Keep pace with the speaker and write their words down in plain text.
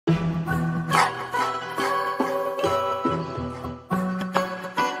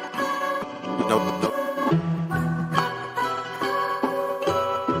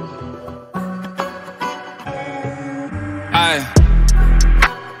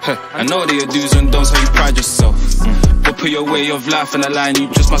I know that your do's and don'ts, how you pride yourself. But put your way of life in a line, you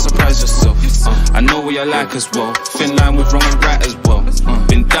just might surprise yourself. I know what you're like as well, thin line with wrong and right as well.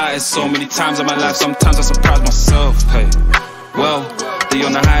 Been doubted so many times in my life, sometimes I surprise myself. Well, they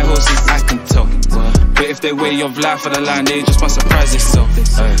on the high horses, I can tell. But if they way of life on the line, they just might surprise yourself.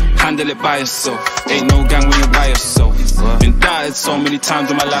 Handle it by yourself, ain't no gang when you're by yourself. Been doubted so many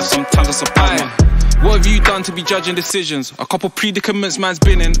times in my life, sometimes I surprise myself. What have you done to be judging decisions? A couple predicaments man's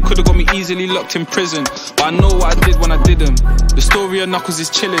been in, could've got me easily locked in prison. But I know what I did when I didn't. The story of Knucks is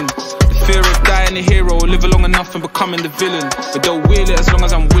chillin'. The fear of dying a hero, live long enough and becoming the villain. But they'll wheel it as long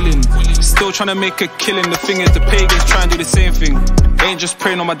as I'm willing. Still trying to make a killing. The thing is, the pagans try and do the same thing. They ain't just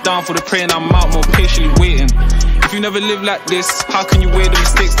praying on my downfall, they're praying I'm out more patiently waiting. If you never live like this, how can you weigh the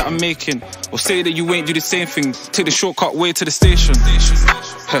mistakes that I'm making? Or say that you ain't do the same thing, take the shortcut way to the station.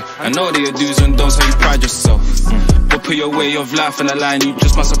 I know that your do's and don'ts, how you pride yourself. But put your way of life in a line, you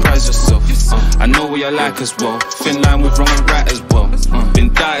just might surprise yourself. I know what you're like as well, thin line with wrong and right as well.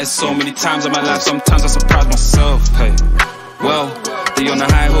 Been doubted so many times in my life, sometimes I surprise myself. Well, they on the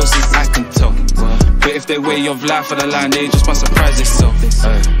high horses, I can tell. But if they way of life on the line, they just might surprise themselves.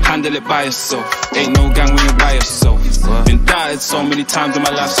 Handle it by yourself, ain't no gang when you're by yourself. Been doubted so many times in my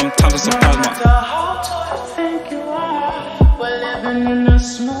life, sometimes I surprise myself. How tall you think you are? We're living in a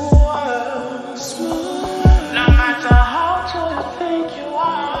small world. No matter how tall you think you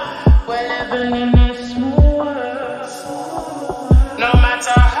are, we're living in a small world. No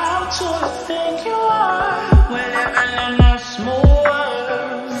matter how tall you think you are, we're living in a small world.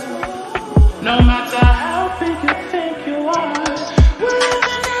 No matter how big you think you are, we're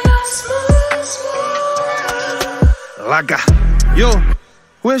living in a small world. Laga, yo.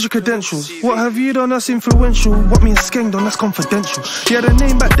 Where's your credentials? What have you done that's influential? What me and Skeng done that's confidential? You had a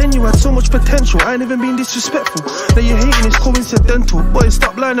name back then, you had so much potential. I ain't even been disrespectful. Now you're hating, it's coincidental. Boy,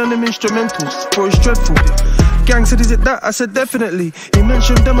 stop lying on them instrumentals, bro, it's dreadful. Gang said, is it that? I said, definitely. He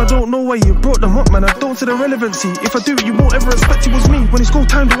mentioned them, I don't know why you brought them up, man. I don't see the relevancy. If I do it, you won't ever expect it was me. When it's go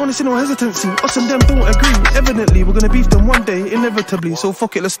time, they wanna see no hesitancy. Us and them don't agree. Evidently, we're gonna beef them one day, inevitably. So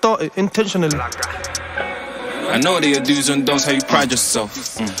fuck it, let's start it, intentionally. I know that your do's and don'ts, how you pride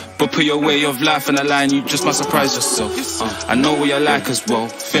yourself. But put your way of life in a line, you just might surprise yourself. I know what you're like as well,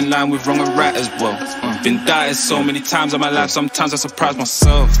 thin line with wrong and right as well. Been doubted so many times in my life, sometimes I surprise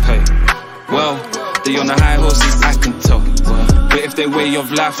myself. Well, they on the high horses, I can tell. But if they way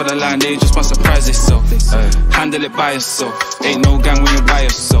of life on the line, they just might surprise themselves. Handle it by yourself, ain't no gang when you're by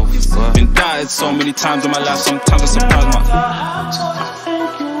yourself. Been doubted so many times in my life, sometimes I surprise myself.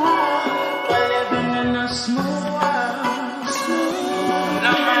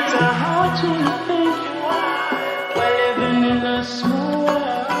 Do you think you are? We're living in a small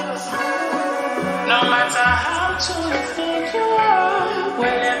world. No matter how tall you think you are,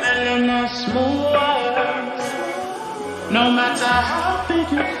 we're living in a small world. No matter how big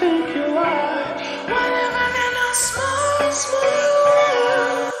you think you are, we're living in a small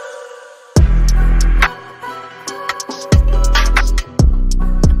world.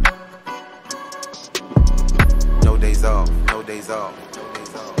 No days off, no days off.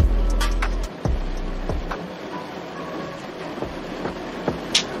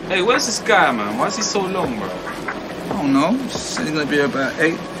 Hey, where's this guy, man? Why is he so long, bro? I don't know. Said he's gonna be about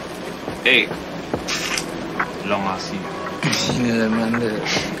 8. 8? Long ass you. Yeah, man.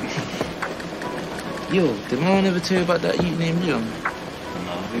 Yo, did no one ever tell you about that youth named Leon? No,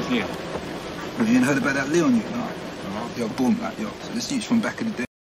 who's Leon? Have you ain't heard about that Leon youth? No. Yo, boom, like, yo. So this youth's from back in the day.